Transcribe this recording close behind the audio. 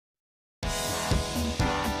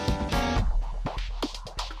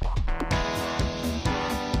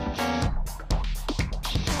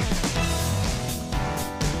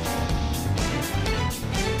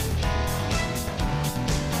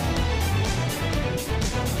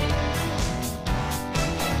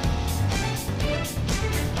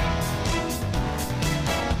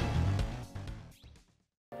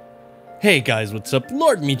Hey guys, what's up?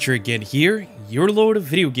 Lord Meacher again here, your Lord of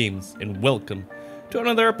Video Games, and welcome to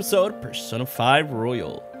another episode of Persona 5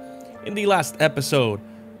 Royal. In the last episode,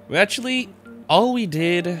 all we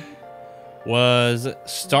did was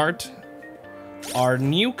start our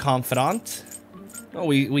new confidant. Well,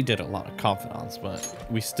 we did a lot of confidants, but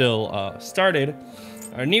we still started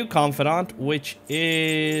our new confidant, which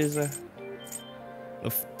is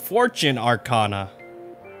the Fortune Arcana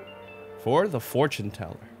for the Fortune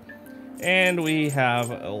Teller. And we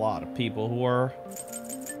have a lot of people who are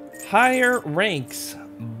higher ranks,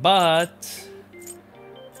 but...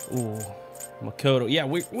 Ooh, Makoto. Yeah,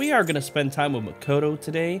 we are going to spend time with Makoto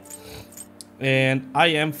today. And I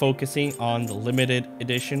am focusing on the limited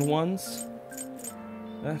edition ones.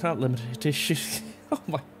 Not limited edition. Oh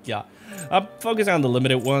my god. I'm focusing on the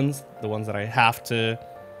limited ones. The ones that I have to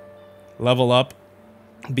level up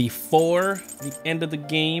before the end of the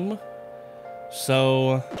game.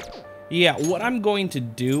 So... yeah, what I'm going to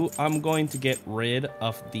do, I'm going to get rid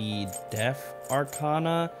of the Death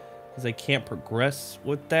Arcana, because I can't progress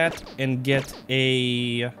with that, and get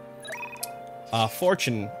a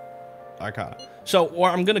Fortune Arcana. So,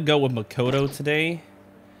 I'm going to go with Makoto today,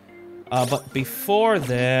 but before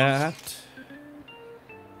that,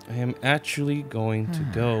 I am actually going to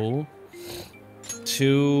go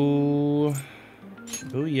to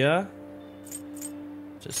Shibuya,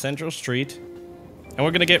 to Central Street. And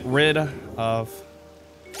we're gonna get rid of...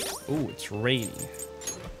 ooh, it's raining.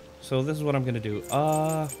 So this is what I'm gonna do.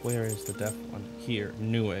 Where is the death one? Here,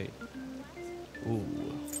 Nue. Ooh.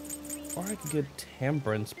 Or I could get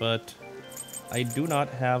Temperance, but I do not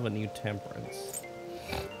have a new Temperance.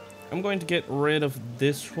 I'm going to get rid of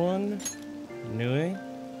this one, Nue,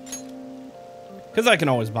 because I can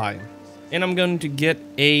always buy him. And I'm going to get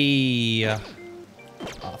a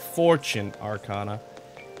Fortune Arcana.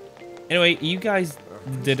 Anyway, you guys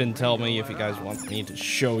didn't tell me if you guys want me to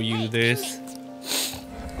show you this.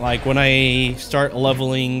 Like, when I start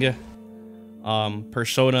leveling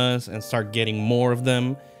personas and start getting more of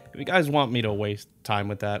them, if you guys want me to waste time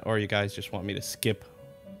with that, or you guys just want me to skip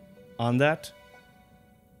on that.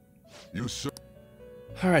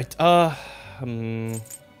 Alright,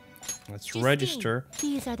 let's register.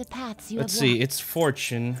 These are the paths you Let's see, it's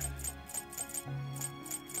Fortune.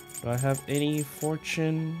 Do I have any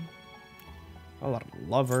Fortune? A lot of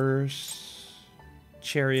Lovers,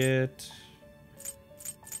 Chariot.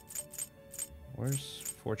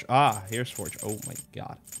 Where's Fortune? Ah, here's Fortune. Oh my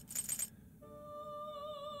god.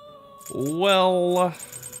 Well,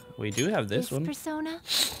 we do have this one. Persona?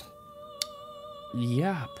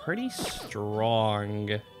 Yeah, pretty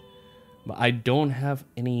strong. But I don't have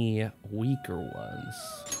any weaker ones.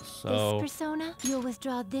 So this persona? You'll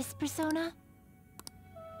withdraw this persona?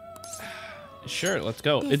 Sure, let's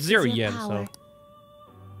go. This it's 0 is your yen, power. so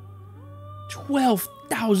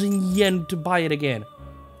 12,000 yen to buy it again.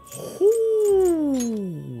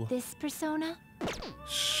 Ooh. This persona?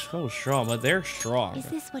 So strong, but they're strong. Is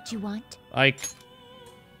this what you want? Like,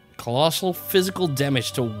 colossal physical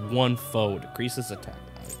damage to one foe. Decreases attack.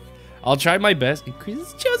 I'll try my best.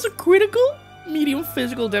 Increases chance of critical. Medium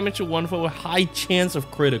physical damage to one foe with high chance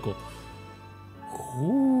of critical.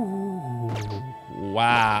 Ooh.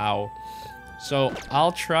 Wow. So,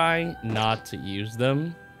 I'll try not to use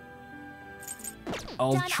them.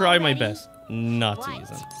 I'll try my best not to use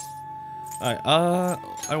them. Alright,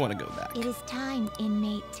 I want to go back. It is time,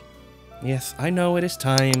 inmate. Yes, I know it is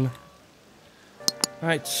time.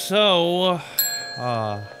 Alright, so...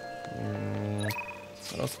 what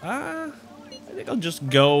else? I think I'll just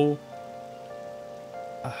go...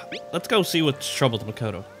 let's go see what's troubled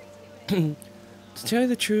Makoto. To tell you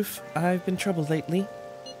the truth, I've been troubled lately.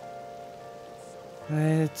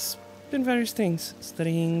 It's been various things.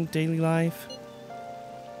 Studying, daily life.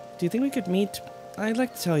 Do you think we could meet? I'd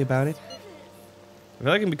like to tell you about it. If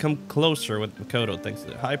I can become closer with Makoto thanks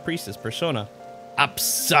to the High Priestess persona.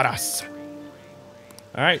 Apsaras!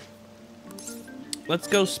 Alright. Let's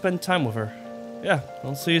go spend time with her. Yeah,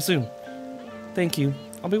 I'll see you soon. Thank you.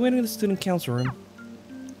 I'll be waiting in the student council room.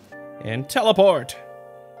 And teleport!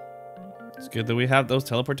 It's good that we have those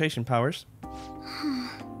teleportation powers.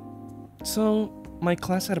 So, my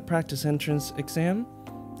class had a practice entrance exam,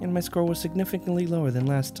 and my score was significantly lower than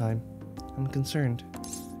last time. I'm concerned.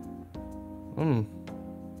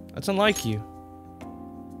 That's unlike you.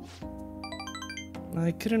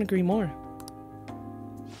 I couldn't agree more.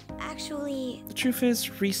 Actually... the truth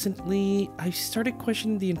is, recently, I've started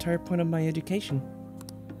questioning the entire point of my education.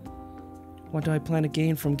 What do I plan to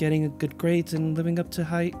gain from getting good grades and living up to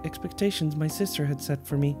high expectations my sister had set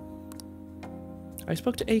for me? I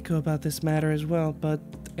spoke to Eiko about this matter as well, but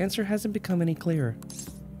the answer hasn't become any clearer.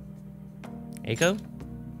 Eiko?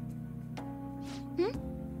 Hmm?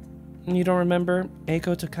 You don't remember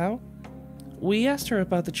Eiko Takao? We asked her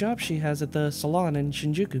about the job she has at the salon in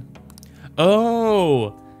Shinjuku.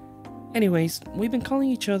 Oh! Anyways, we've been calling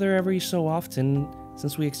each other every so often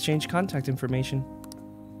since we exchanged contact information.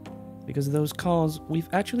 Because of those calls, we've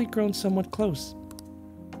actually grown somewhat close.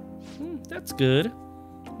 That's good.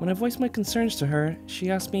 When I voiced my concerns to her, she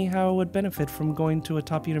asked me how I would benefit from going to a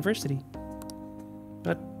top university.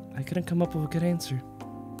 But I couldn't come up with a good answer.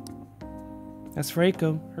 As for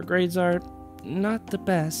Eiko, her grades are not the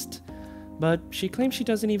best, but she claims she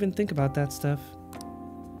doesn't even think about that stuff.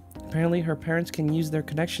 Apparently, her parents can use their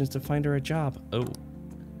connections to find her a job. Oh.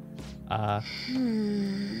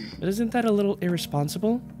 But isn't that a little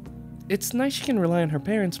irresponsible? It's nice she can rely on her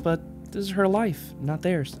parents, but this is her life, not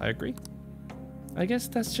theirs. I agree. I guess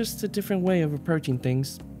that's just a different way of approaching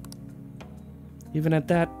things. Even at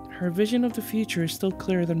that, her vision of the future is still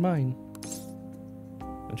clearer than mine.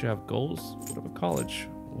 Don't you have goals? What about college?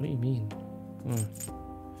 What do you mean?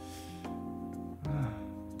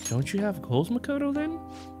 Don't you have goals, Makoto, then?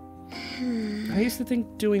 I used to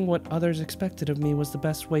think doing what others expected of me was the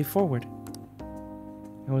best way forward.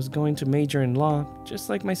 I was going to major in law, just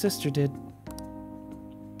like my sister did.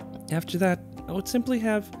 After that, I would simply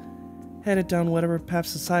have headed down whatever path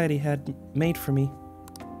society had made for me.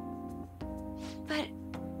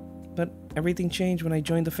 But everything changed when I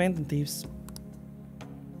joined the Phantom Thieves.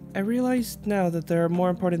 I realized now that there are more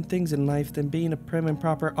important things in life than being a prim and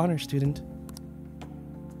proper honor student.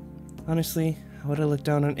 Honestly, I would have looked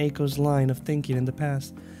down on Eiko's line of thinking in the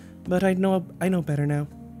past, but I know better now.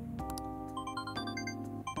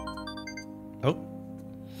 Oh.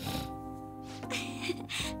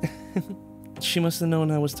 She must have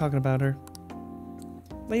known I was talking about her.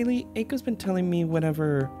 Lately, Eiko's been telling me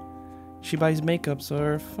whenever she buys makeups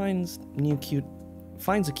or finds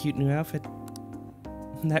a cute new outfit.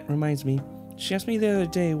 That reminds me, she asked me the other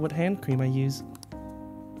day what hand cream I use.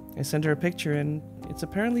 I sent her a picture and it's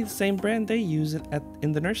apparently the same brand they use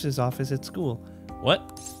in the nurse's office at school. What?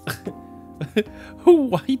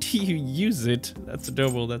 Why do you use it? That's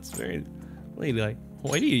adorable. That's very ladylike.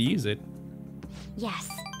 Why do you use it? Yes.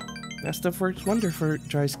 That stuff works wonder for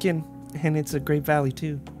dry skin, and it's a great value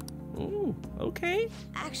too. Ooh, okay.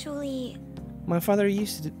 Actually, my father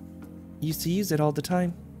used to use it all the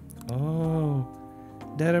time. Oh,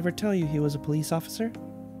 did I ever tell you he was a police officer?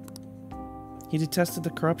 He detested the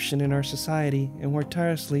corruption in our society and worked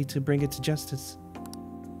tirelessly to bring it to justice.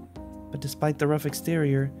 But despite the rough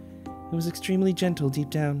exterior, he was extremely gentle deep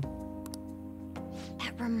down.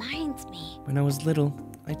 That reminds me. When I was little,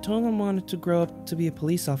 I told him I wanted to grow up to be a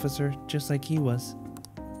police officer just like he was.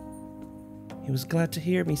 He was glad to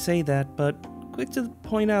hear me say that, but quick to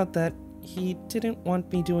point out that he didn't want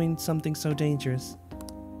me doing something so dangerous.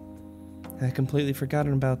 I had completely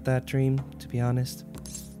forgotten about that dream, to be honest.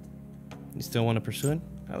 You still want to pursue it?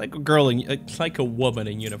 I like a girl like a woman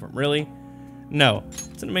in uniform. Really? No.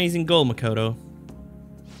 It's an amazing goal, Makoto.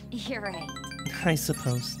 You're right. I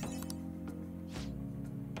suppose.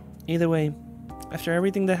 Either way, after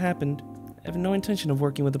everything that happened, I have no intention of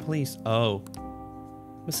working with the police. Oh.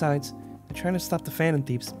 Besides, I'm trying to stop the Phantom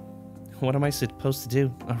Thieves. What am I supposed to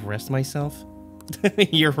do? Arrest myself?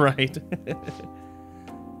 You're right.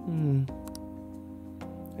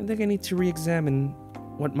 I think I need to re-examine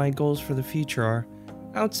what my goals for the future are,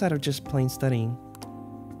 outside of just plain studying.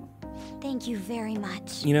 Thank you very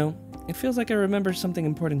much. You know, it feels like I remember something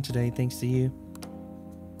important today thanks to you.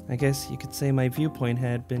 I guess you could say my viewpoint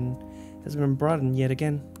has been broadened yet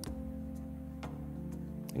again.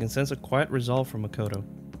 I can sense a quiet resolve from Makoto.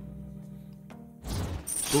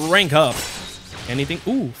 Rank up! Anything?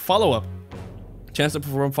 Ooh, follow-up. Chance to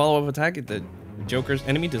perform follow-up attack if the Joker's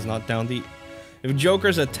enemy does not down the... If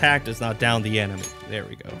Joker's attack does not down the enemy. There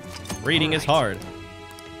we go. Reading is hard.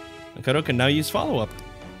 Makoto can now use follow-up.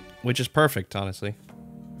 Which is perfect, honestly.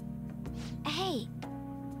 Hey!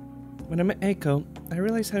 When I met Eiko, I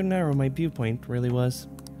realized how narrow my viewpoint really was.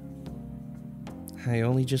 I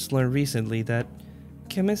only just learned recently that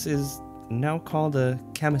chemis is now called a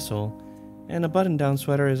camisole, and a button-down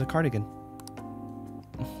sweater is a cardigan.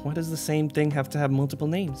 Why does the same thing have to have multiple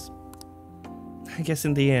names? I guess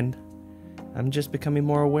in the end, I'm just becoming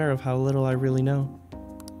more aware of how little I really know.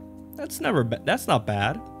 That's not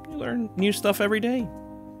bad. You learn new stuff every day.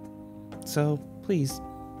 So, please,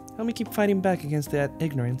 help me keep fighting back against that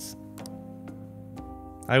ignorance.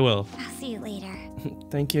 I will. I'll see you later.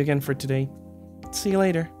 Thank you again for today. See you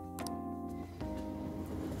later.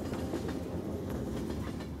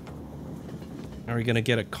 Are we gonna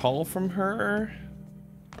get a call from her?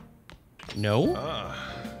 No? Ah,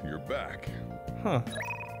 you're back. Huh.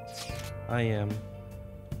 I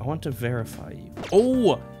want to verify you.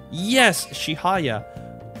 Oh, yes, Shihaya.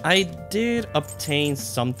 I did obtain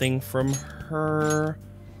something from her.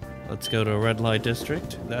 Let's go to a red light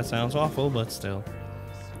district. That sounds awful, but still.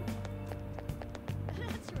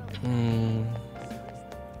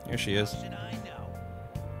 Here she is.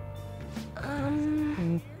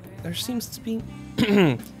 There seems to be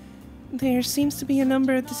there seems to be a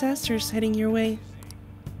number of disasters heading your way.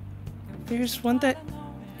 There's one that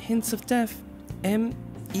hints of death.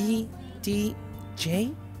 M-E-D-J?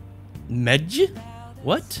 Medj?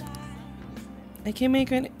 What? I can't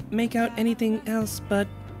make out anything else, but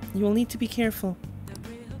you will need to be careful.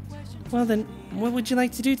 Well then, what would you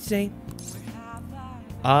like to do today?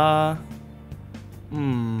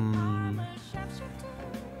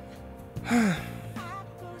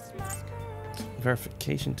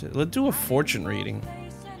 Verification to... Let's do a fortune reading.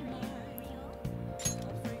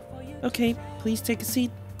 Okay, please take a seat.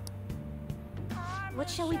 What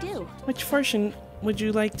shall we do? Which fortune would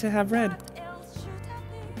you like to have read?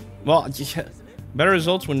 Well, yeah, better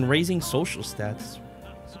results when raising social stats.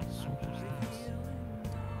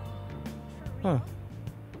 Huh.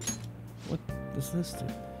 What does this do?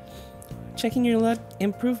 Checking your luck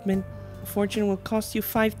improvement. Fortune will cost you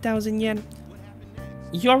 5,000 yen.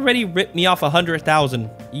 You already ripped me off 100,000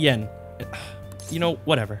 yen. You know,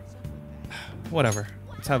 whatever. Whatever.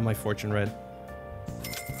 Let's have my fortune read.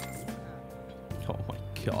 Oh my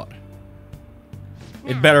god.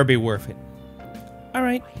 It better be worth it.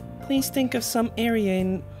 Alright, please think of some area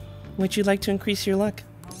in which you'd like to increase your luck.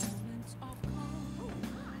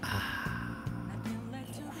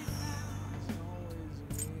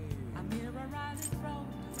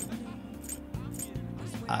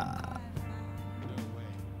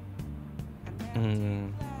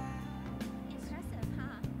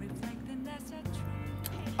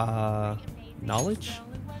 Knowledge?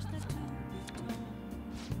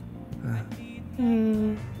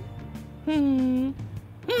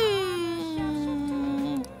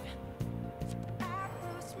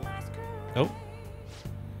 Oh.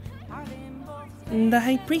 The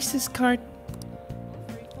High Priestess card.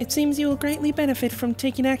 It seems you will greatly benefit from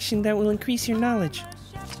taking action that will increase your knowledge.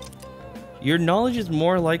 Your knowledge is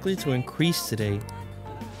more likely to increase today.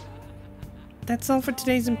 That's all for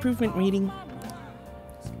today's improvement reading.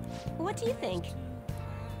 What do you think?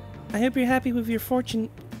 I hope you're happy with your fortune.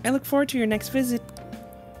 I look forward to your next visit.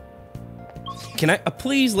 Can I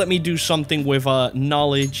please let me do something with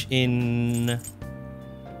knowledge in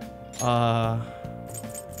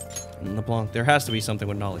LeBlanc? There has to be something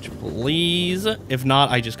with knowledge, please. If not,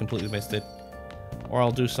 I just completely missed it. Or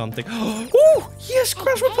I'll do something. Oh, yes,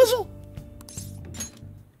 crossword puzzle.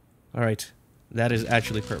 All right, that is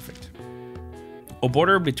actually perfect. A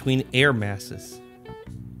border between air masses.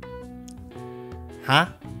 Huh?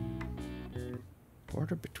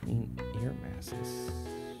 Border between air masses.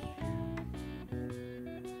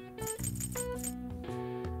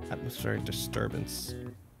 Atmospheric disturbance.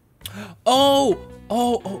 Oh!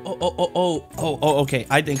 Oh, okay.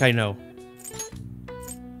 I think I know.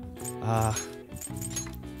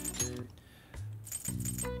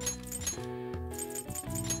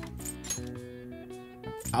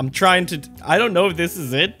 I'm trying to... I don't know if this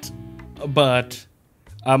is it, but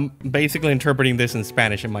I'm basically interpreting this in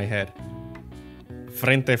Spanish in my head.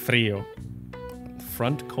 Frente frío.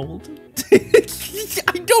 Front cold?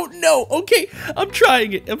 I don't know. Okay, I'm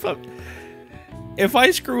trying it. If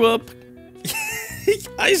I screw up,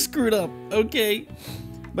 I screwed up. Okay,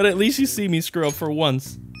 but at least you see me screw up for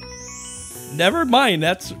once. Never mind.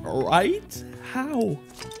 That's right. How?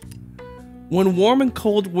 When warm and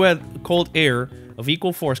cold air of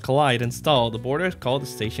equal force collide and stall, the border is called the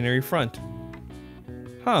stationary front.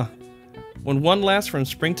 Huh. When one lasts from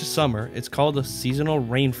spring to summer, it's called a seasonal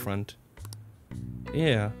rain front.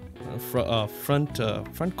 Yeah.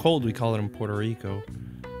 Front cold, we call it in Puerto Rico.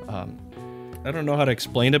 I don't know how to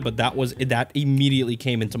explain it, but that immediately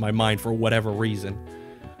came into my mind for whatever reason.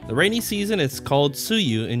 The rainy season is called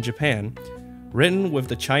Suyu in Japan, written with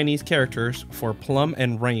the Chinese characters for plum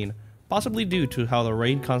and rain, possibly due to how the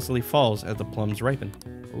rain constantly falls as the plums ripen.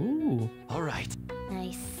 Ooh. All right.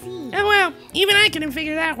 I see. Oh well, even I couldn't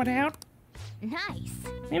figure that one out. Nice.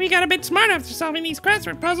 Maybe you got a bit smart after solving these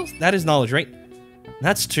crossword puzzles. That is knowledge, right?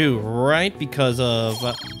 That's 2, right? Because of...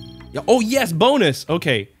 oh, yes, bonus!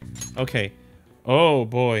 Okay. Okay. Oh,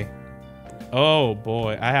 boy. Oh,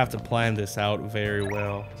 boy. I have to plan this out very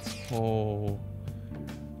well. Oh.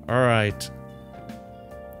 Alright.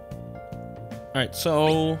 Alright,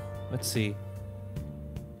 so... Let's see.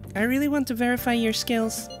 I really want to verify your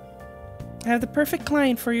skills. I have the perfect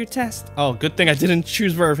client for your test. Oh, good thing I didn't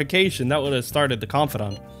choose verification. That would have started the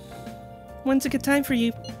confidant. When's a good time for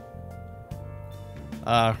you?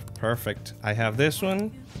 Perfect. I have this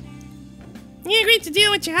one. You agreed to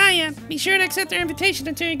deal with Chihaya. Be sure to accept her invitation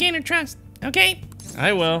until you gain her trust, okay?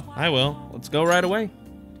 I will. Let's go right away.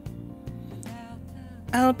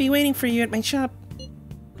 I'll be waiting for you at my shop.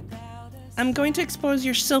 I'm going to expose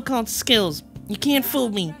your so-called skills. You can't fool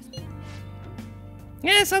me.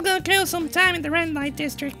 Yes, I'll go kill some time in the red light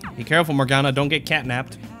district. Be careful, Morgana. Don't get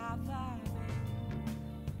catnapped.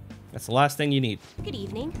 That's the last thing you need. Good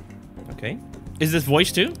evening. Okay. Is this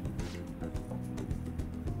voice too?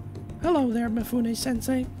 Hello there,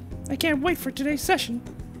 Mifune-sensei. I can't wait for today's session.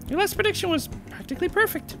 Your last prediction was practically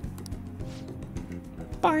perfect.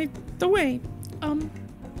 By the way,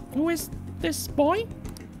 who is this boy?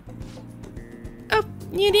 Oh,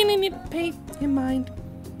 you didn't need to pay him mind.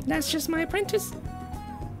 That's just my apprentice.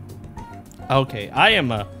 Okay, I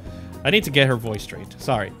need to get her voice straight.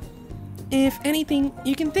 Sorry. If anything,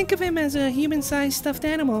 you can think of him as a human-sized stuffed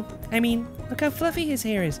animal. I mean, look how fluffy his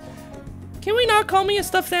hair is. Can we not call me a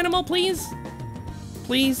stuffed animal, please?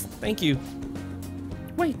 Please? Thank you.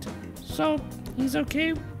 Wait, so he's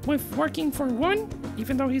okay with working for one,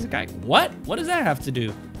 even though he's a guy? What? What does that have to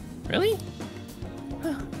do? Really?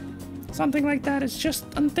 Something like that is just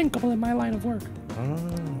unthinkable in my line of work.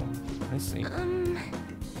 Oh, I see.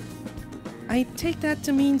 I take that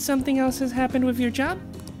to mean something else has happened with your job?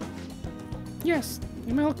 Yes,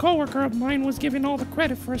 a male coworker of mine was given all the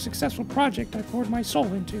credit for a successful project I poured my soul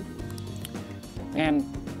into. And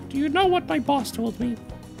do you know what my boss told me?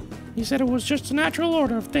 He said it was just a natural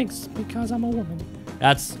order of things because I'm a woman.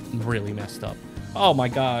 That's really messed up. Oh my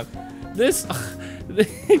god. This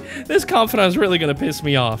this confidant is really gonna piss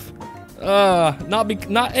me off.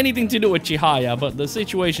 Not anything to do with Chihaya, but the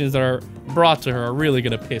situations that are brought to her are really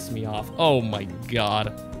gonna piss me off. Oh my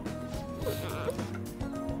god.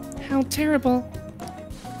 How terrible.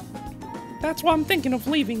 That's why I'm thinking of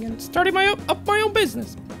leaving and starting my own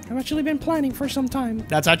business. I've actually been planning for some time.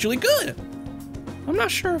 That's actually good. I'm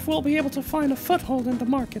not sure if we'll be able to find a foothold in the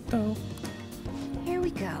market, though. Here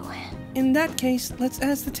we go. In that case, let's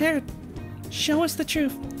ask the tarot. Show us the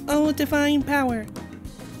truth. Oh, divine power.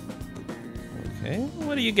 Okay,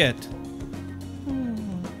 what do you get?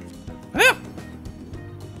 Ah!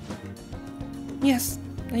 Yes,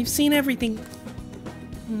 I've seen everything.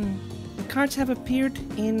 The cards have appeared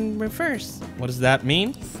in reverse. What does that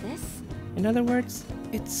mean? Is this? In other words,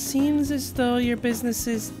 it seems as though your business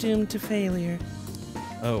is doomed to failure.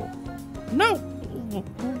 Oh. No!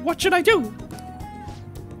 What should I do?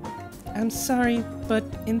 I'm sorry, but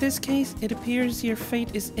in this case, it appears your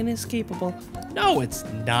fate is inescapable. No, it's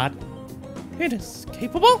not.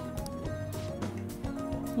 Inescapable?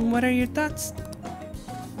 What are your thoughts?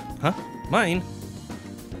 Huh? Mine?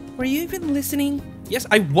 Were you even listening? Yes,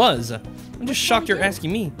 I was. I'm just shocked you're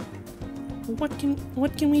asking me. What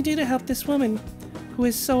can we do to help this woman, who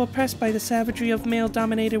is so oppressed by the savagery of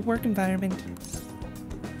male-dominated work environment?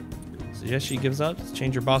 Suggest she gives up?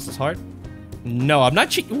 Change your boss's heart? No, I'm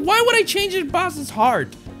not. Why would I change your boss's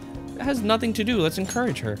heart? That has nothing to do. Let's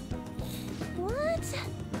encourage her. What?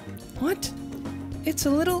 What? It's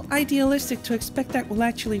a little idealistic to expect that will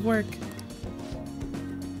actually work.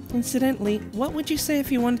 Incidentally, what would you say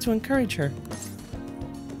if you wanted to encourage her?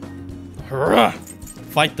 Hurrah!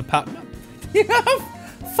 Fight the power.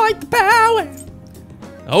 Fight the power!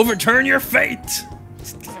 Overturn your fate!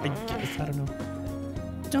 I guess, I don't know.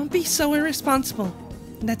 Don't be so irresponsible.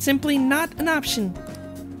 That's simply not an option.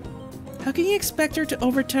 How can you expect her to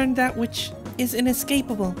overturn that which is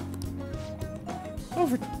inescapable?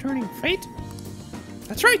 Overturning fate?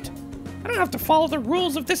 That's right. I don't have to follow the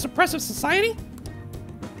rules of this oppressive society.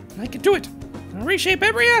 I can do it. I'll reshape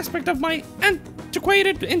every aspect of my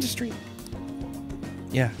antiquated industry.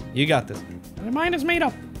 Yeah, you got this. My mind is made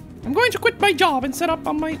up. I'm going to quit my job and set up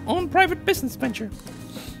on my own private business venture.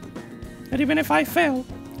 And even if I fail,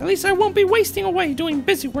 at least I won't be wasting away doing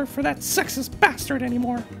busy work for that sexist bastard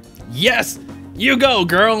anymore. Yes! You go,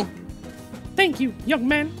 girl! Thank you, young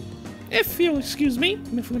man. If you'll excuse me,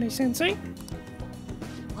 Mifune-sensei.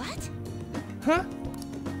 What? Huh?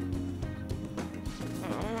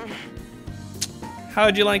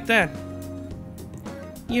 How'd you like that?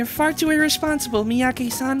 You're far too irresponsible,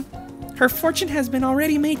 Miyake-san. Her fortune has been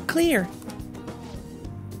already made clear.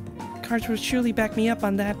 Cards will surely back me up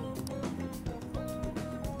on that.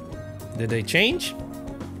 Did they change?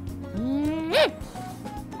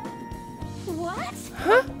 What?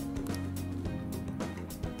 Huh?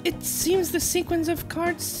 It seems the sequence of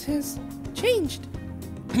cards has changed.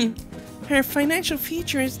 Her financial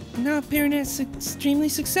future is now appearing as extremely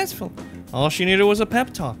successful. All she needed was a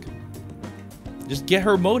pep talk. Just get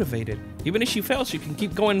her motivated. Even if she fails, she can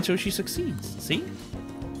keep going until she succeeds. See?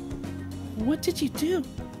 What did you do?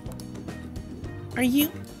 Are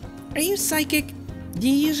you psychic? Do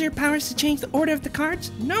you use your powers to change the order of the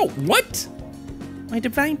cards? No, what? My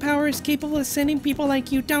divine power is capable of sending people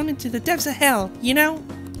like you down into the depths of hell, you know?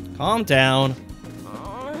 Calm down.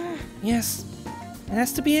 Yes, it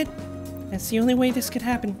has to be it. That's the only way this could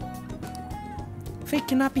happen. Fate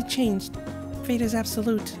cannot be changed. Fate is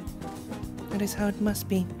absolute. That is how it must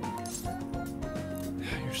be.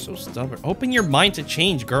 You're so stubborn. Open your mind to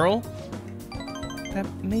change, girl. That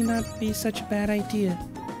may not be such a bad idea.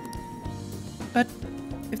 But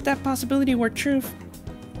if that possibility were true,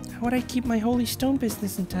 how would I keep my Holy Stone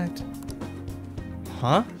business intact?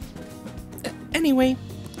 Huh? Anyway,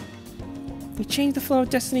 we changed the flow of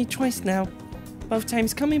destiny twice now. Both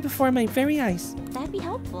times coming before my very eyes. That'd be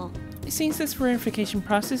helpful. It seems this verification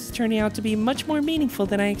process is turning out to be much more meaningful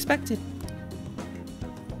than I expected.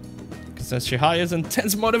 Because that's Shihaya's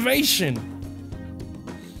intense motivation.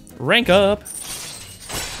 Rank up.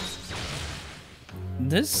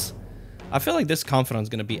 I feel like this confidant is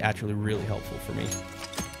going to be actually really helpful for me.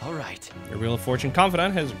 All right. Your Wheel of Fortune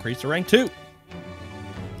confidant has increased to rank 2.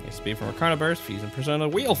 Speed from Arcana Burst, Fees and Percent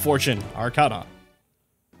of Wheel of Fortune, Arcana.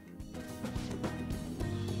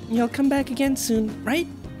 You'll come back again soon, right?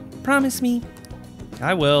 Promise me.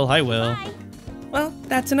 I will. Bye. Well,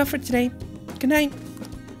 that's enough for today. Good night.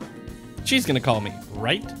 She's gonna call me,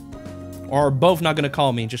 right? Or are both not gonna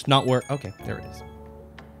call me, just not work. Okay, there it is.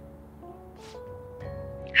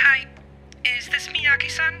 Hi, is this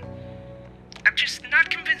Miyake-san? I'm just not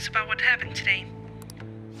convinced about what happened today.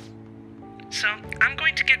 So, I'm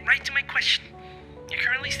going to get right to my question. You're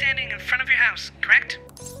currently standing in front of your house, correct?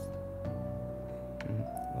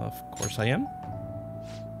 Of course I am.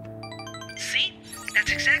 See?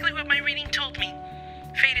 That's exactly what my reading told me.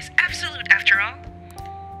 Fate is absolute after all.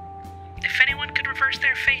 If anyone could reverse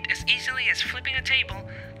their fate as easily as flipping a table,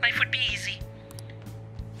 life would be easy.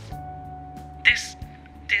 This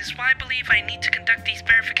is why I believe I need to conduct these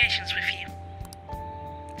verifications with you.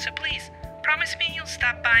 So please, promise me you'll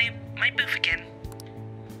stop by my booth again.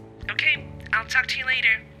 Okay, I'll talk to you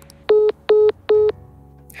later.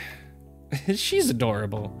 She's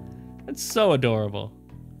adorable. That's so adorable.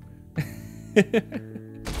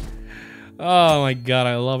 Oh my god,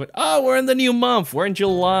 I love it. Oh, we're in the new month. We're in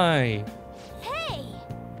July. Hey!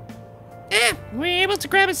 We're able to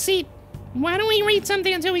grab a seat. Why don't we read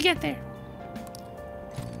something until we get there?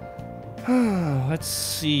 Let's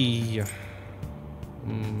see.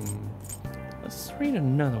 Let's read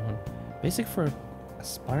another one. Basic for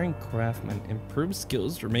aspiring craftsmen. Improved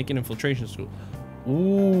skills for making infiltration school.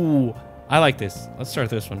 Ooh, I like this. Let's start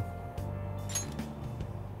this one.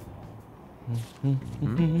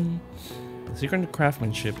 The secret of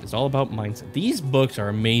craftsmanship is all about mindset. These books are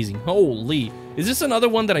amazing. Holy. Is this another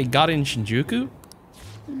one that I got in Shinjuku?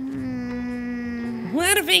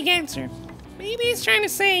 What a vague answer. Maybe he's trying to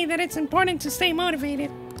say that it's important to stay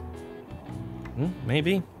motivated.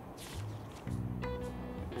 Maybe.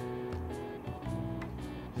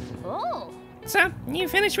 Oh! So, you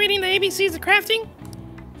finished reading the ABCs of crafting?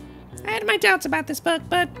 I had my doubts about this book,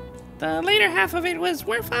 but the later half of it was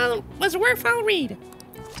a worthwhile read.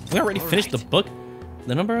 We already finished the book?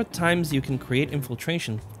 The number of times you can create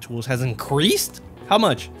infiltration tools has increased? How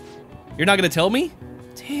much? You're not gonna tell me?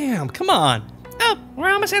 Damn, come on. Oh,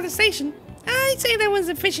 we're almost at the station. I'd say that was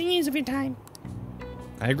efficient use of your time.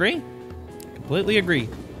 I agree. Completely agree.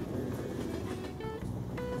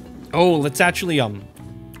 Oh, let's actually,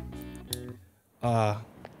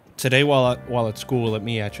 today while at school, let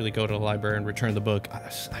me actually go to the library and return the book.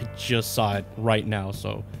 I just saw it right now,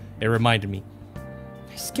 so it reminded me.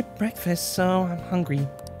 I skipped breakfast, so I'm hungry.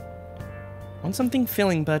 Want something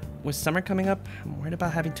filling, but with summer coming up, I'm worried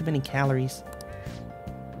about having too many calories.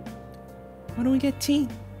 Why don't we get tea?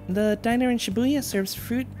 The diner in Shibuya serves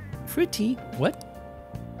fruit tea. What?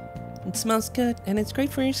 It smells good, and it's great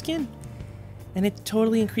for your skin. And it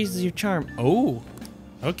totally increases your charm. Oh,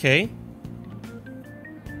 okay.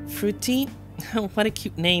 Fruit tea? Oh, what a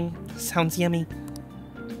cute name. Sounds yummy.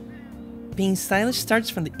 Being stylish starts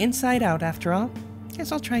from the inside out, after all.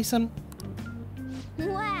 Guess I'll try some.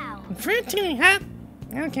 Wow! Fruit tea, huh?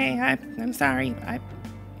 Okay, I'm sorry. I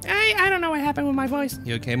don't know what happened with my voice.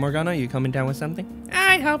 You okay, Morgana? You coming down with something?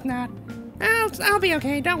 I hope not. I'll be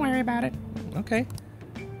okay. Don't worry about it. Okay.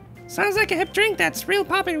 Sounds like a hip drink that's real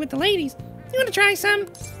popular with the ladies. You want to try some?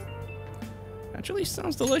 Actually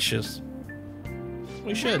sounds delicious.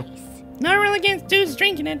 We should. Nice. No rule against dudes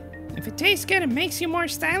drinking it. If it tastes good and makes you more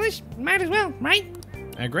stylish, might as well, right?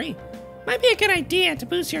 I agree. Might be a good idea to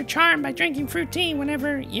boost your charm by drinking fruit tea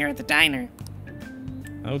whenever you're at the diner.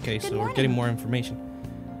 Okay, so we're morning. getting more information.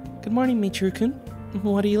 Good morning, Michiru-kun.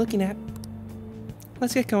 What are you looking at?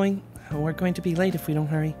 Let's get going. We're going to be late if we don't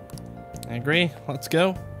hurry. I agree. Let's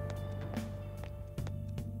go.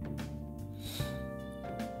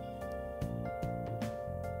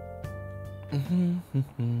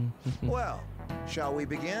 Well, shall we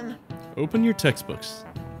begin? Open your textbooks.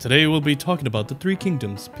 Today we'll be talking about the Three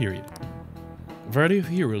Kingdoms period. A variety of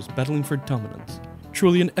heroes battling for dominance.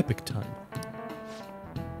 Truly an epic time.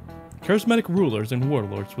 Charismatic rulers and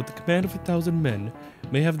warlords with the command of 1,000 men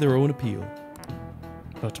may have their own appeal.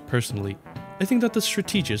 But personally, I think that the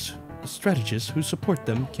strategists who support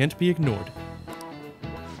them can't be ignored.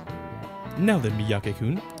 Now then,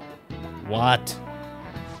 Miyake-kun. What?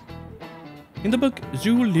 In the book,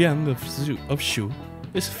 Zhu Liang of Shu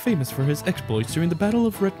is famous for his exploits during the Battle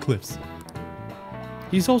of Red Cliffs.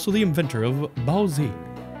 He's also the inventor of baozi,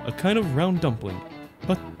 a kind of round dumpling,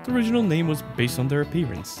 but the original name was based on their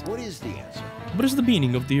appearance. What is the answer? What is the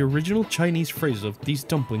meaning of the original Chinese phrase of these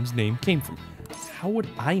dumplings' name came from? How would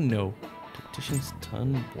I know? Tactician's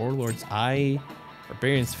tongue, warlord's eye,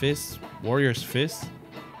 barbarian's fist, warrior's fist?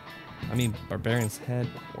 I mean, barbarian's head,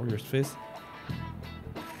 warrior's fist.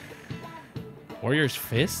 Warrior's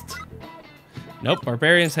fist? Nope,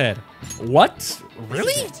 barbarian's head. What?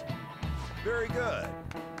 Really? Very good.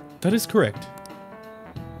 That is correct.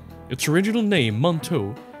 Its original name,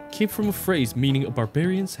 Mantou, came from a phrase meaning a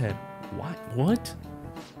barbarian's head. What?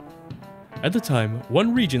 At the time,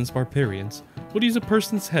 one region's barbarians would use a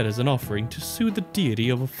person's head as an offering to soothe the deity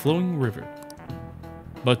of a flowing river.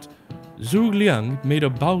 But Zhu Liang made a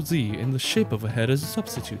baozi in the shape of a head as a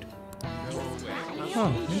substitute.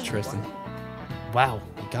 Huh, interesting. Wow,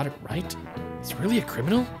 we got it right? Is he really a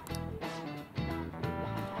criminal?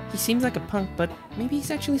 He seems like a punk, but maybe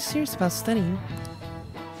he's actually serious about studying.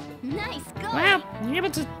 Nice going. Wow,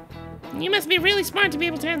 you must be really smart to be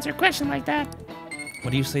able to answer a question like that.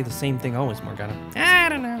 Why do you say the same thing always, Morgana? I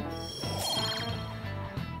don't know.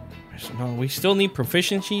 No, we still need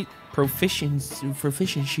proficiency,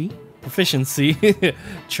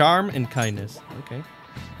 charm, and kindness. Okay.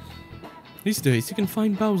 These days, you can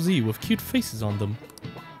find baozi with cute faces on them.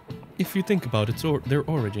 If you think about their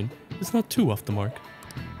origin, it's not too off the mark.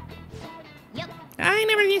 Yep. I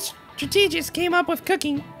never knew strategists came up with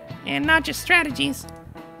cooking, and not just strategies.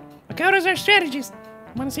 Makoto's our strategist.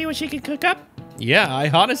 Want to see what she can cook up? Yeah, I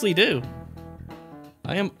honestly do.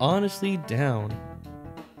 I am honestly down.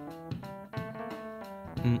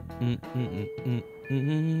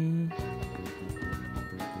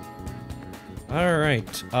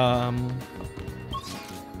 Alright,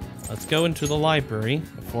 let's go into the library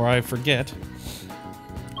before I forget.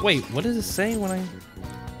 Wait, what does it say when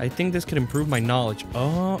I think this could improve my knowledge.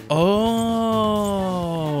 Okay.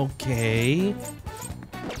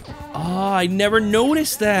 Oh, I never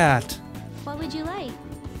noticed that. What would you like?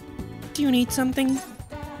 Do you need something?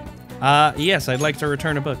 Yes, I'd like to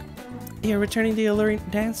return a book. You're returning the alluring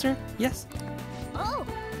dancer? Yes. Oh,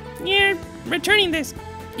 You're returning this.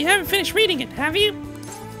 You haven't finished reading it, have you?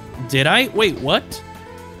 Did I? Wait, what?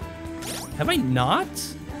 Have I not?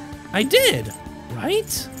 I did,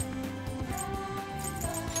 right?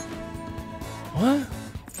 What?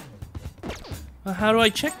 Well, how do I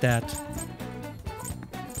check that?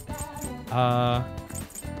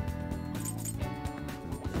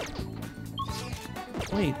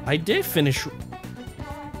 Wait, I did finish.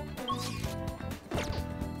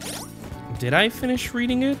 Did I finish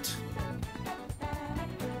reading it?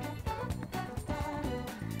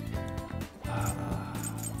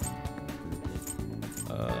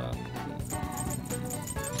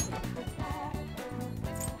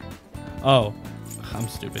 Oh, I'm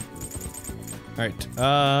stupid. Alright,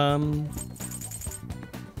 oh,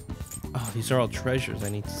 these are all treasures I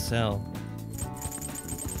need to sell.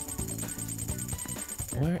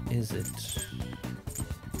 Where is it?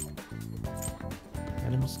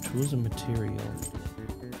 Items, tools, and material.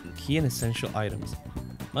 Key and essential items.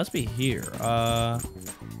 Must be here.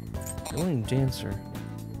 Willing dancer.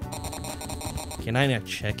 Can I not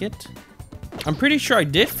check it? I'm pretty sure I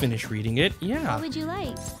did finish reading it. Yeah. what would you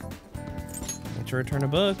like? Need to return a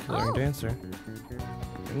book. Willing Oh. dancer.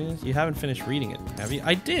 You haven't finished reading it, have you?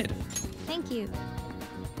 I did. Thank you.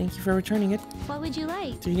 Thank you for returning it. What would you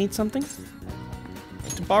like? Do you need something? I'd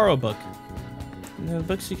like to borrow a book. The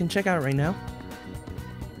books you can check out right now.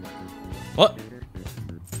 What?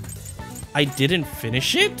 I didn't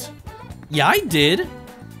finish it? Yeah, I did.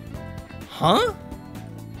 Huh?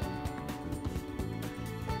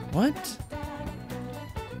 What?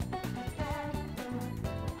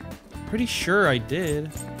 Pretty sure I did.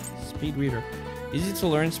 Speed reader. Easy to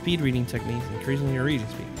learn speed reading techniques, increasing your reading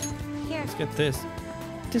speed. Here. Let's get this.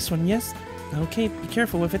 this one, yes? Okay, be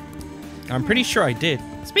careful with it. I'm pretty sure I did.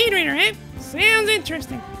 Speed reader, eh? Sounds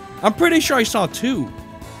interesting. I'm pretty sure I saw 2.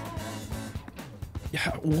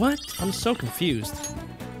 Yeah, what? I'm so confused.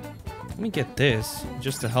 Let me get this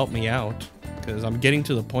just to help me out, because I'm getting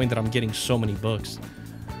to the point that I'm getting so many books.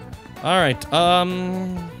 All right. I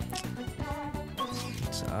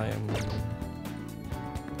am.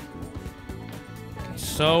 Okay,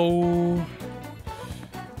 so.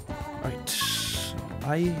 All right.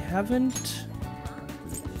 I haven't.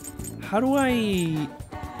 How do I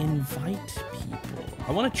invite people?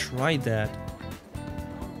 I want to try that.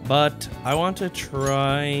 But I want to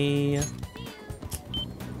try...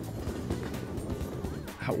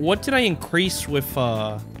 What did I increase with...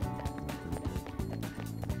 I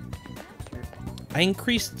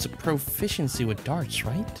increased proficiency with darts,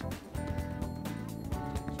 right?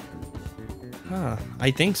 Huh,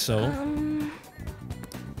 I think so.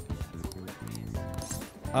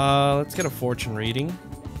 Let's get a fortune reading.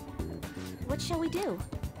 What shall we do?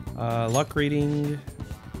 Luck reading.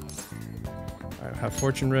 Alright, have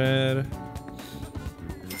fortune read.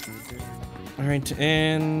 Alright,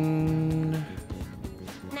 and...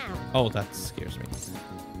 Now. Oh, that scares me.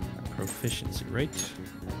 Proficiency, right?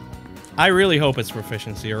 I really hope it's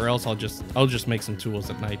proficiency, or else I'll just make some tools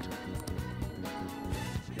at night.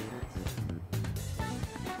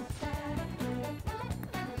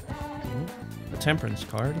 A temperance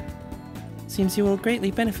card. Seems you will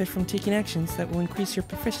greatly benefit from taking actions that will increase your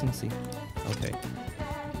proficiency. Okay.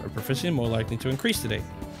 Our proficiency more likely to increase today.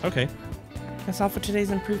 Okay. That's all for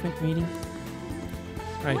today's improvement reading.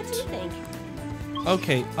 Right. What do you think?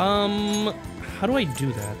 Okay, how do I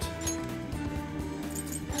do that?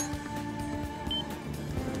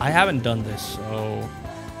 I haven't done this, so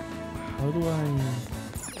how do I...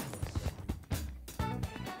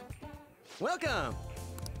 Welcome!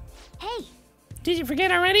 Hey, Did you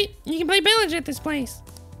forget already? You can play billiards at this place.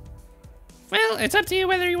 Well, it's up to you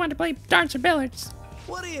whether you want to play darts or billiards.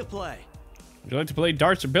 What do you play? Would you like to play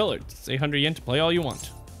darts or billiards? It's 800 yen to play all you want.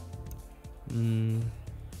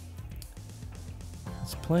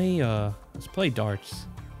 Let's play darts.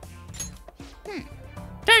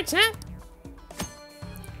 Darts, huh?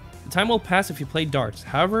 The time will pass if you play darts.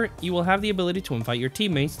 However, you will have the ability to invite your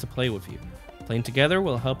teammates to play with you. Playing together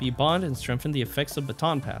will help you bond and strengthen the effects of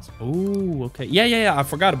baton pass. Oh, okay. Yeah, I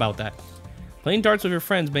forgot about that. Playing darts with your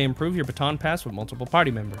friends may improve your baton pass with multiple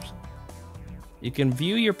party members. You can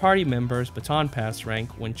view your party members' baton pass rank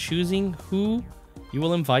when choosing who you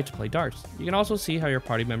will invite to play darts. You can also see how your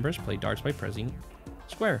party members play darts by pressing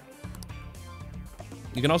square.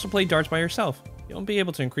 You can also play darts by yourself. You won't be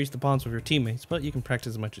able to increase the bonds with your teammates, but you can practice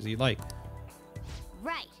as much as you like.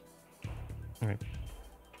 right. Alright.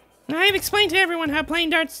 I've explained to everyone how playing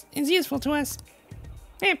darts is useful to us.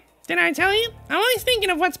 Hey, did I tell you? I'm always thinking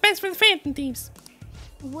of what's best for the Phantom Thieves.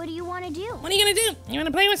 What do you want to do? What are you gonna do? You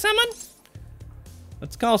wanna play with someone?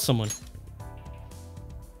 Let's call someone.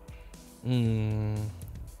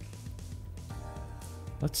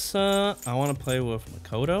 Let's, I want to play with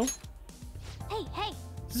Makoto. Hey,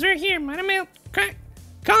 Sir here, I'm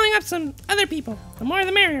calling up some other people. The more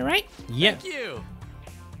the merrier, right? Yeah. Thank you!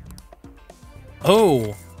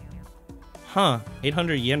 Oh. Huh.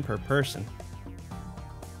 800 yen per person.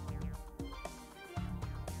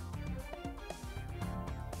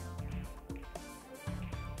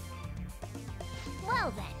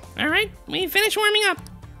 well then. Alright, we finished warming up.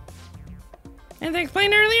 As I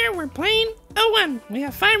explained earlier, we're playing 01. We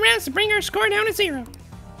have 5 rounds to bring our score down to 0.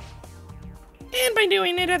 And by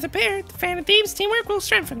doing it as a pair, the Phantom Thieves teamwork will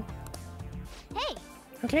strengthen. Hey,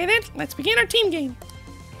 Okay then, let's begin our team game.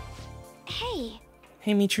 hey.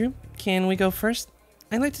 Hey, Michiru, can we go first?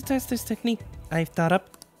 I'd like to test this technique I've thought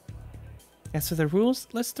up. As for the rules,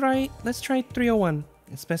 let's try 301.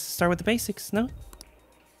 It's best to start with the basics, no?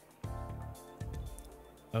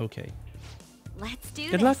 Okay. Let's do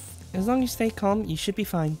Good this. luck. As long as you stay calm, you should be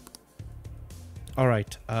fine.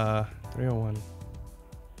 Alright, 301.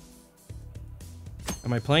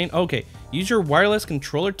 Am I playing? Okay. Use your wireless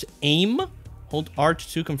controller to aim. Hold R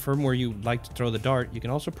to confirm where you like to throw the dart. You can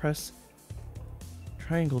also press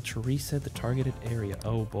triangle to reset the targeted area.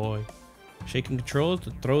 Oh boy. Shaking controller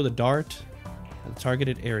to throw the dart at the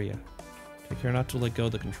targeted area. Take care not to let go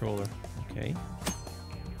of the controller. Okay.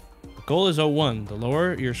 The goal is 01. The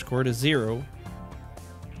lower your score to 0.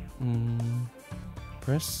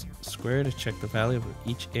 Press square to check the value of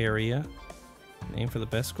each area. And aim for the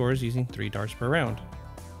best scores using 3 darts per round.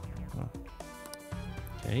 Huh.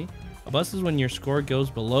 Okay. A bust is when your score goes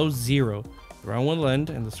below 0. The round will end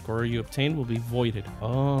and the score you obtained will be voided.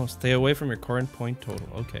 Oh, stay away from your current point total.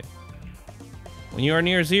 Okay. When you are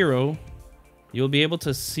near 0, You'll be able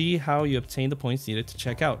to see how you obtain the points needed to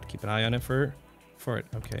check out. Keep an eye on it for it.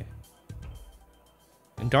 Okay.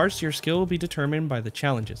 In darts, your skill will be determined by the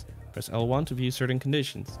challenges. Press L1 to view certain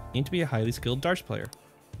conditions. Aim to be a highly skilled darts player.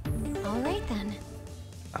 All right then.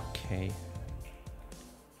 Okay.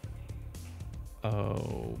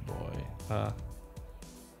 Oh boy.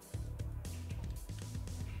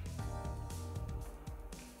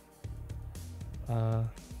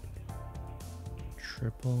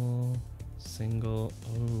 Triple, single,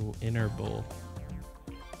 oh, inner bowl.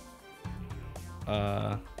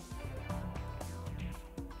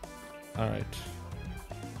 Alright.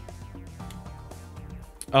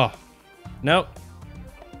 Oh, no.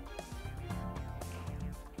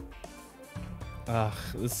 Ugh,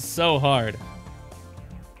 this is so hard.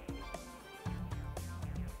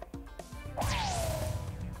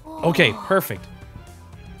 Okay, perfect.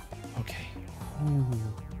 Okay. Ooh.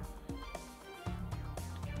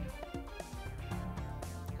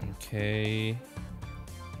 Okay.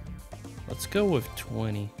 Let's go with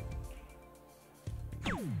 20.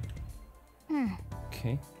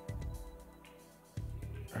 Okay.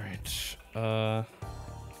 Alright.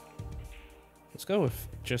 Let's go with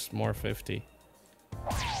just more 50.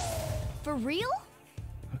 For real?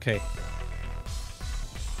 Okay.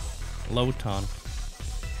 Loton.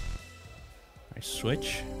 I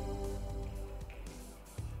switch.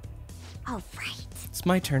 All right. It's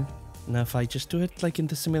my turn. Now if I just do it like in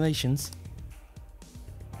the simulations.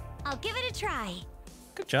 I'll give it a try.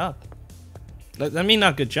 Good job. I mean,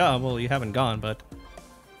 not good job. Well, you haven't gone, but...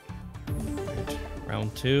 Right.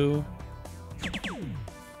 Round 2.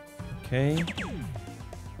 Okay.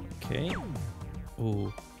 Okay.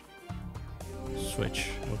 Ooh. Switch.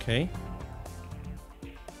 Okay.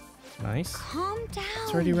 Nice. Calm down.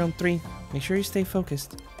 It's already round 3. Make sure you stay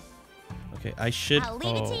focused. Okay, I should... I'll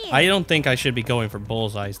leave it to you. I don't think I should be going for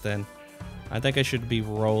bullseyes then. I think I should be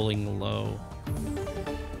rolling low.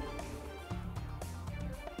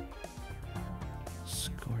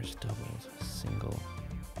 Scores doubled. Single.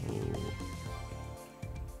 Ooh.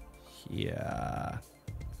 Yeah.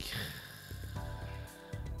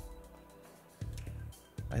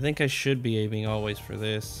 I think I should be aiming always for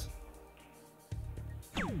this.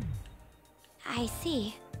 I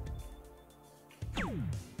see.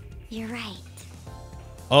 You're right.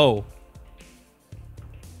 Oh.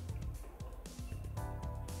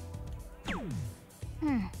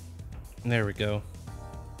 There we go.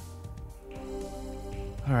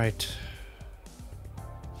 Alright.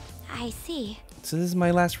 I see. So this is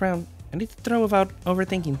my last round. I need to throw without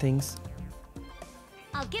overthinking things.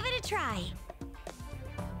 I'll give it a try.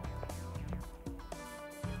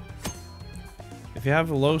 If you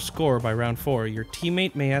have a low score by round 4, your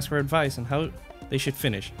teammate may ask for advice on how they should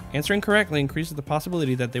finish. Answering correctly increases the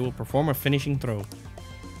possibility that they will perform a finishing throw.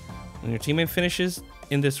 When your teammate finishes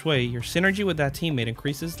in this way, your synergy with that teammate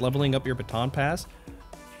increases, leveling up your baton pass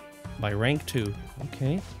by rank 2.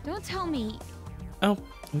 Okay. Don't tell me. Oh,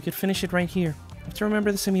 we could finish it right here. I have to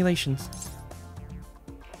remember the simulations.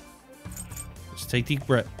 Just take deep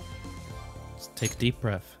breath. Just take a deep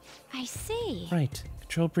breath. I see. Right.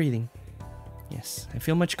 Control breathing. Yes, I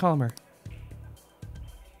feel much calmer.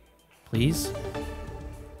 Please.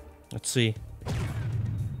 Let's see.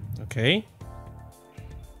 Okay.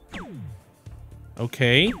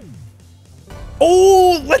 Okay.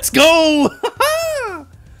 Oh, let's go!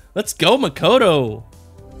 Let's go, Makoto.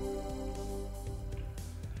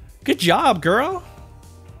 Good job, girl.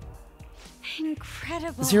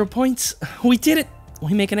 Incredible. 0 points. We did it.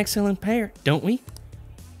 We make an excellent pair, don't we?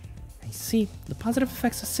 I see. The positive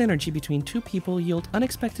effects of synergy between two people yield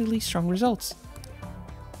unexpectedly strong results.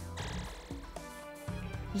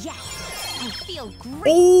 Yes, I feel great.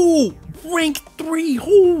 Oh, rank 3.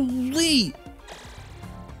 Holy.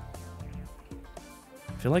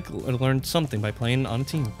 I feel like I learned something by playing on a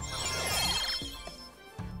team.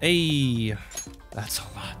 Hey, that's a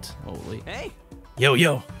lot. Holy. Hey. Yo,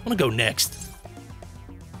 I wanna go next.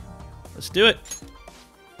 Let's do it.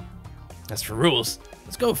 As for rules,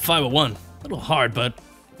 let's go with 501. A little hard, but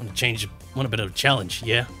want a bit of a challenge,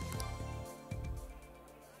 yeah?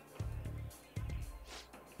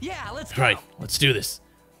 Yeah, let's go. Alright, let's do this.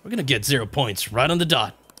 We're gonna get 0 points right on the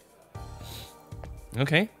dot.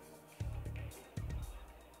 Okay.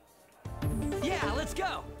 Yeah, let's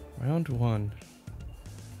go. Round 1.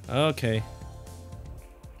 Okay.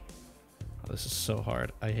 Oh, this is so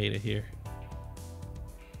hard. I hate it here.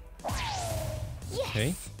 Yes.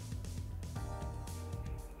 Okay.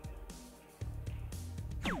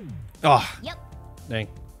 Oh, Yep. dang.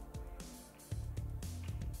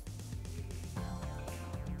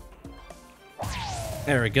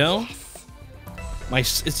 There we go.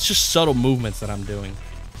 It's just subtle movements that I'm doing.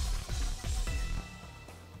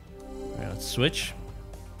 Alright, let's switch.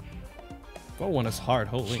 That one is hard,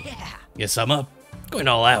 holy. Yeah. Guess I'm up. Going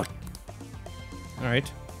all out.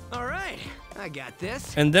 Alright. All right. I got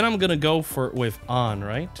this. And then I'm gonna go with on,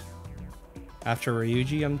 right? After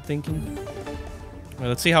Ryuji, I'm thinking. Well,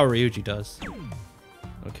 let's see how Ryuji does.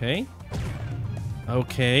 Okay.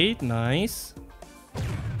 Okay, nice.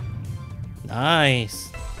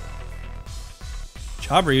 Nice.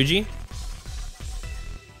 Job, Ryuji.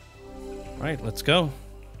 Alright, let's go.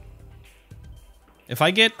 If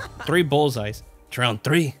I get 3 bullseyes, it's round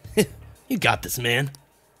 3. You got this, man.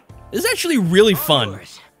 This is actually really fun.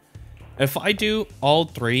 Yours. If I do all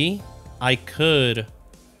 3, I could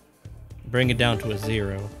bring it down to a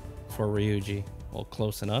 0 for Ryuji. Well,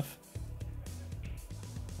 close enough.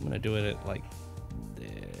 I'm gonna do it at like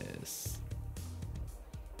this.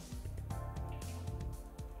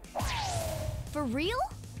 For real?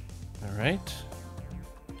 All right.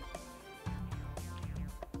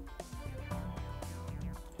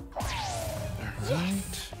 All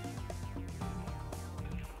right.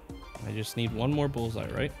 I just need one more bullseye,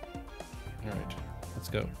 right? All right, let's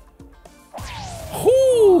go.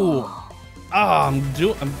 Whoo! Ah, I'm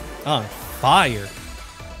on fire.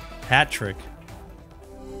 Hat trick.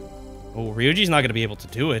 Oh, Ryuji's not gonna be able to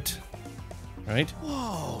do it. All right.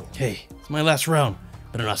 Whoa. Okay, it's my last round.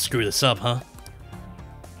 Better not screw this up, huh?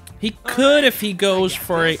 He could if he goes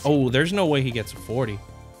for a... Oh, there's no way he gets a 40.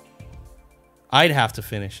 I'd have to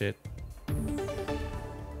finish it.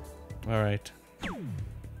 All right.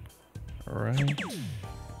 All right.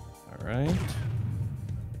 All right.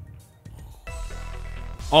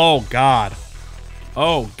 Oh, God.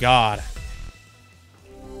 Oh, God.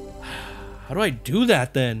 How do I do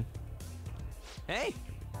that, then? Hey,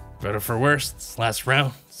 Better for worse. This last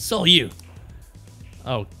round. So you.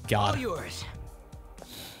 Oh, all God. yours.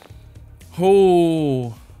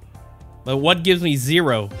 Oh. But what gives me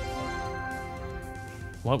 0?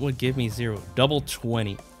 What would give me 0? Double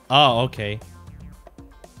 20. Oh, okay.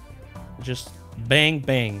 Just bang,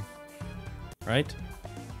 bang. Right?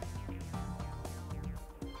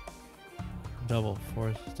 Double,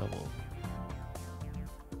 force, double.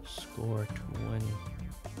 Score 20.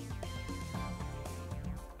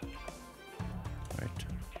 Right.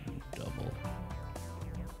 Double.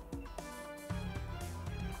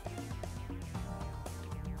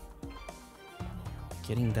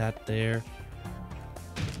 Getting that there.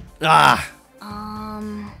 Ah!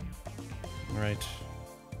 Right.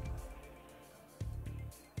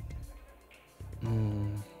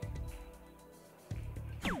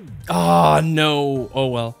 Ah, no. Oh,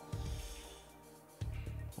 well.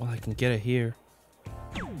 Well, I can get it here.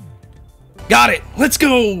 Got it. Let's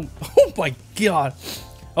go. Oh, my God.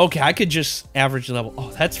 Okay, I could just average level.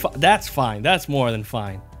 Oh, that's fine. That's more than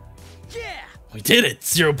fine. Yeah. We did it.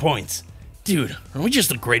 0 points. Dude, aren't we just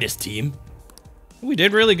the greatest team? We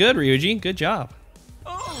did really good, Ryuji. Good job.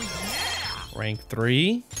 Oh yeah. Rank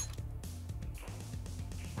 3.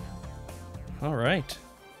 All right.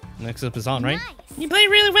 Next up is on, right? Nice. You played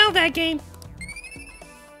really well that game.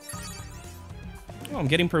 Oh, I'm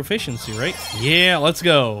getting proficiency, right? Yeah, let's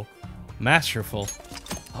go. Masterful.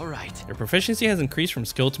 All right. Your proficiency has increased from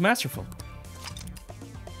skill to masterful.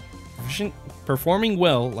 Performing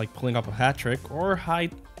well, like pulling up a hat trick or high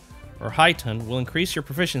ton, will increase your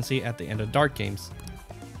proficiency at the end of dart games.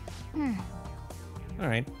 All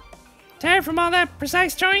right. Tired from all that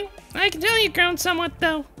precise throwing? I can tell you've grown somewhat,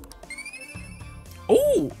 though.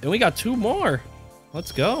 Oh, and we got 2 more.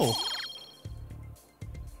 Let's go.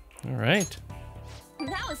 All right.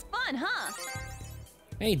 That was fun, huh?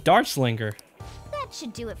 Hey, dart slinger. That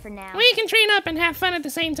should do it for now. We can train up and have fun at the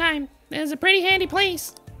same time. It's a pretty handy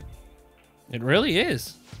place. It really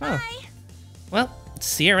is. Huh. Bye. Well,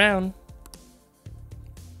 see you around.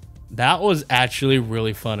 That was actually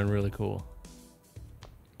really fun and really cool.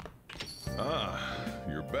 Ah,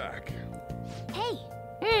 you're back. Hey,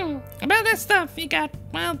 About that stuff you got,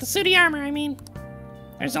 well, the sooty armor, I mean.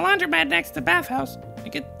 There's a laundromat next to the bathhouse. We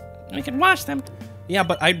could wash them. Yeah,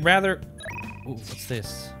 but I'd rather... Ooh, what's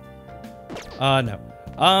this? No.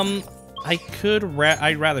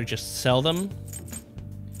 I'd rather just sell them.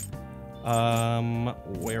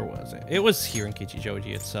 Where was it? It was here in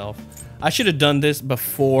Kichijoji itself. I should have done this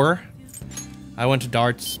before I went to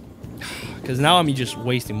darts. Because now I'm just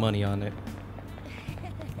wasting money on it.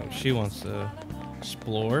 Oh, she wants to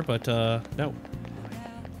explore, but, no.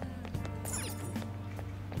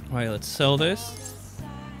 Alright, let's sell this.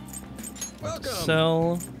 Let's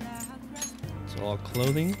sell. It's all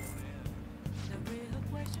clothing.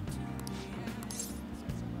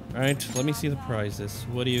 Alright, let me see the prizes.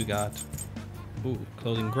 What do you got? Ooh,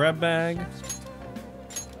 clothing grab bag.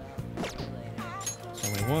 There's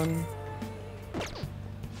only one.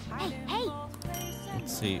 Hey, hey!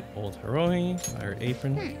 Let's see, old Heroi, fire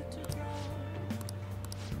apron.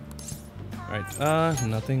 Alright,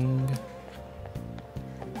 nothing.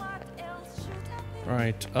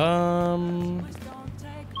 Alright,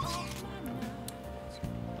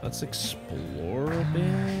 let's explore a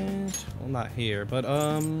bit. Well, not here, but,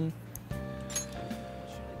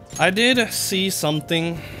 I did see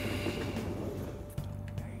something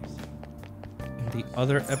in the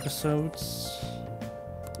other episodes.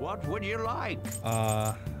 What would you like?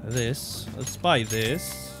 This. Let's buy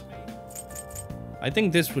this. I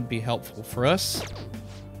think this would be helpful for us.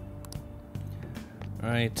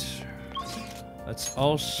 Alright. Let's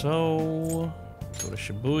also go to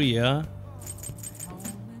Shibuya.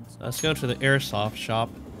 Let's go to the airsoft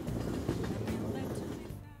shop.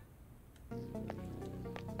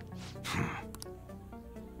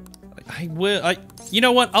 You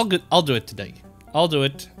know what? I'll do it today. I'll do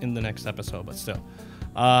it in the next episode, but still.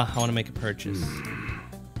 I want to make a purchase.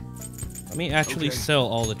 Let me actually sell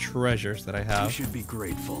all the treasures that I have. You should be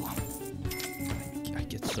grateful. I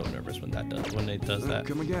get so nervous when it does that.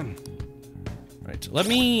 Come again. Right. Let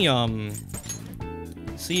me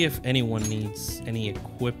see if anyone needs any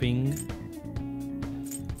equipping.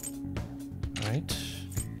 Right.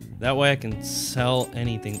 That way I can sell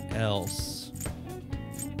anything else.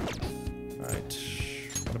 Alright.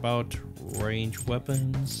 What about range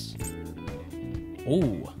weapons?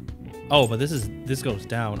 Oh. Oh, but this goes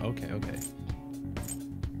down. Okay, okay.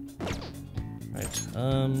 Right.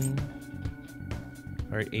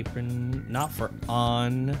 Alright, apron. Not for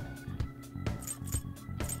on.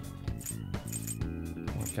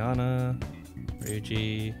 Morgana.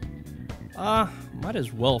 Ryuji. Might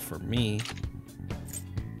as well for me.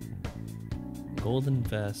 Golden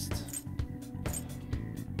vest.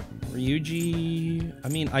 Ryuji. I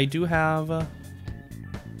mean, I do have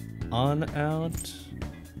on out.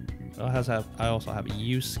 I also have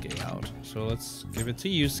Yusuke out. So let's give it to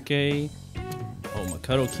Yusuke. Oh,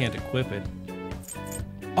 Makoto can't equip it.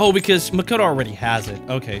 Oh, because Makoto already has it.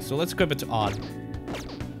 Okay, so let's equip it to Odd.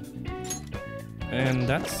 And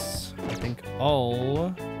that's, I think,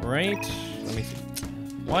 all right. Let me see.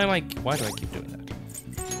 Why do I keep doing that?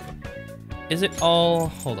 Is it all?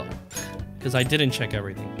 Hold on. Because I didn't check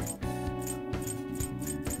everything.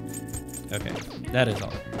 Okay, that is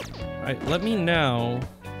all. Alright, let me now.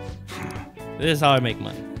 This is how I make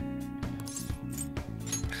money.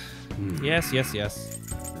 Yes, yes, yes.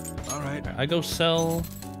 Alright. I go sell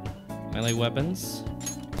melee weapons.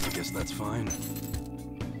 I guess that's fine.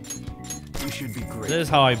 You should be grateful. This is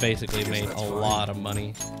how I basically made a fine. lot of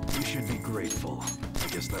money. You should be grateful. I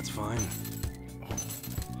guess that's fine.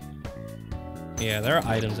 Yeah, there are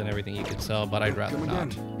items and everything you could sell, but I'd rather Come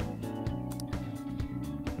not. again.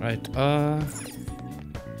 Right,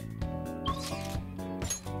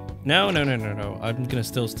 No. I'm gonna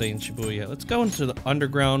still stay in Shibuya. Let's go into the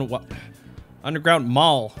underground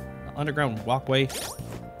mall. Underground walkway.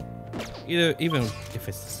 Even if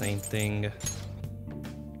it's the same thing.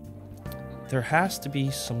 There has to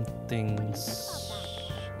be some things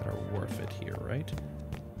that are worth it here, right?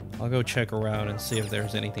 I'll go check around and see if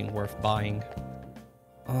there's anything worth buying.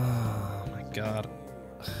 Oh my god.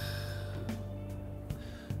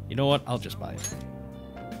 You know what? I'll just buy it.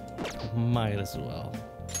 Might as well.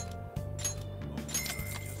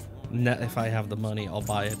 If I have the money, I'll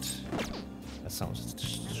buy it. That sounds so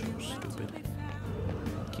stupid.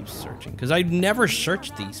 I'll keep searching. Because I never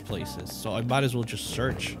search these places, so I might as well just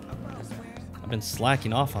search. I've been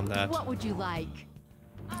slacking off on that. What would you like?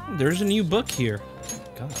 There's a new book here.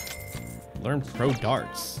 God. Learn pro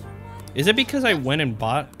darts. Is it because I went and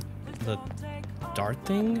bought the dart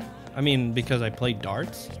thing? I mean, because I played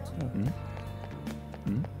darts?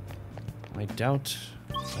 I doubt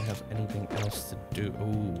I have anything else to do.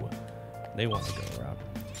 Ooh, they want to go around.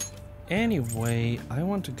 Anyway, I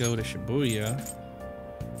want to go to Shibuya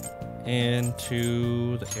and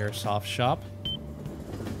to the airsoft shop.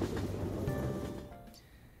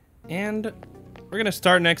 And we're going to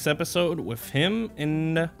start next episode with him,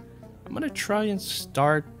 and I'm going to try and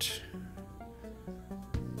start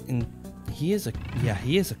in... He is a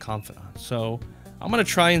confidant, so I'm going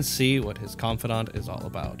to try and see what his confidant is all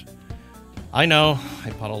about. I know, I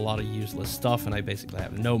bought a lot of useless stuff, and I basically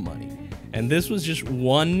have no money. And this was just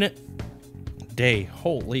one day.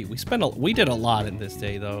 Holy, we did a lot in this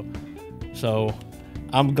day, though. So,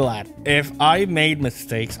 I'm glad. If I made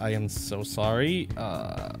mistakes, I am so sorry.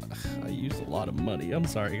 I used a lot of money. I'm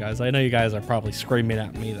sorry, guys. I know you guys are probably screaming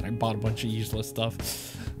at me that I bought a bunch of useless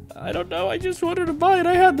stuff. I don't know. I just wanted to buy it.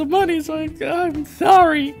 I had the money, so I'm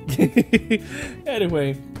sorry.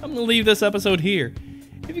 Anyway, I'm going to leave this episode here.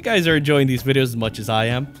 If you guys are enjoying these videos as much as I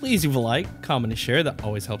am, please leave a like, comment, and share. That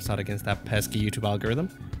always helps out against that pesky YouTube algorithm.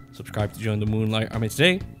 Subscribe to join the Moonlight Army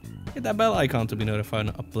today. Hit that bell icon to be notified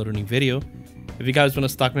when I upload a new video. If you guys want to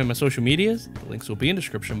stalk me on my social medias, the links will be in the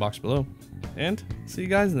description box below. And see you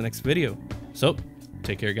guys in the next video. So,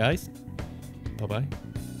 take care guys. Bye-bye.